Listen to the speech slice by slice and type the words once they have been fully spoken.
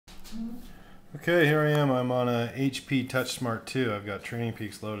Okay, here I am. I'm on a HP TouchSmart 2. I've got Training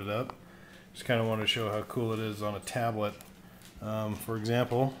Peaks loaded up. Just kind of wanted to show how cool it is on a tablet. For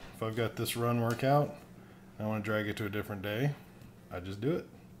example, if I've got this run workout, I want to drag it to a different day, I just do it.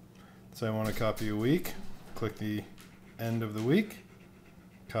 So I want to copy a week, click the end of the week,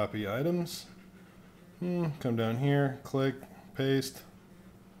 copy items, come down here, click, paste,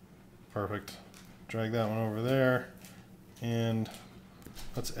 perfect. Drag that one over there, and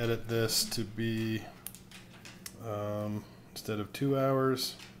let's edit this to be, instead of 2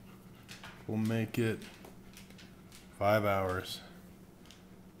 hours, we'll make it 5 hours.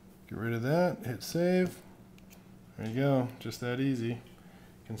 Get rid of that, hit save. There you go, just that easy.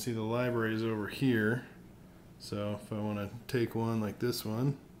 You can see the libraries over here. So if I want to take one like this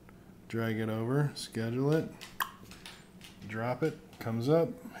one, drag it over, schedule it, drop it, comes up,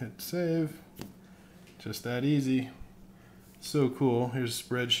 hit save. Just that easy. So cool. Here's a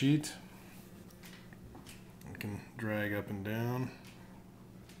spreadsheet. I can drag up and down.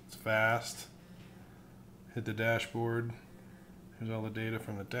 It's fast. Hit the dashboard. Here's all the data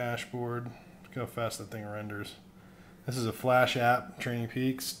from the dashboard. Look how fast that thing renders. This is a Flash app,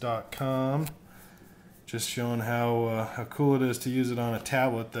 trainingpeaks.com. Just showing how cool it is to use it on a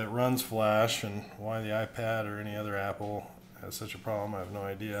tablet that runs Flash, and why the iPad or any other Apple has such a problem, I have no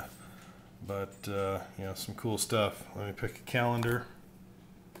idea. But you know, some cool stuff. Let me pick a calendar,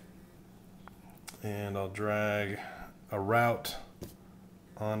 and I'll drag a route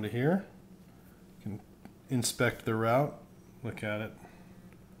onto here. You can inspect the route, look at it,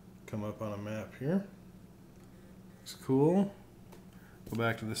 come up on a map here. Looks cool. Go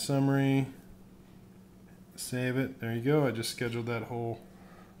back to the summary, save it. There you go. I just scheduled that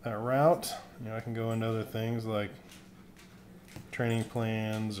route. You know, I can go into other things like training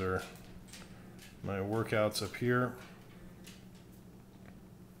plans or my workouts up here.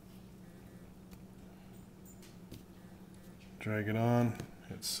 Drag it on,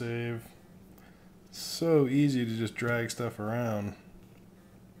 hit save. So easy to just drag stuff around,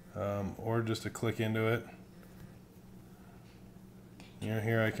 or just to click into it. You know,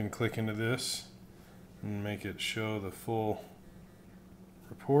 here I can click into this and make it show the full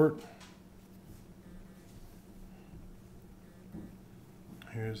report.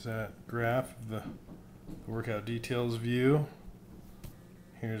 Here's that graph of the workout details view.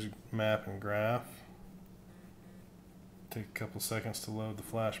 Here's map and graph. Take a couple seconds to load the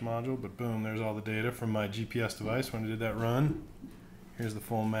Flash module, but boom, there's all the data from my GPS device when I did that run. Here's the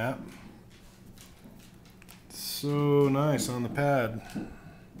full map. So nice on the pad,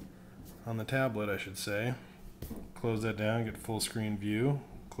 on the tablet I should say. Close that down, get full screen view,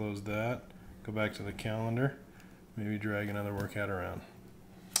 close that, go back to the calendar, maybe drag another workout around.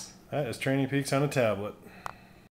 That is Training Peaks on a tablet.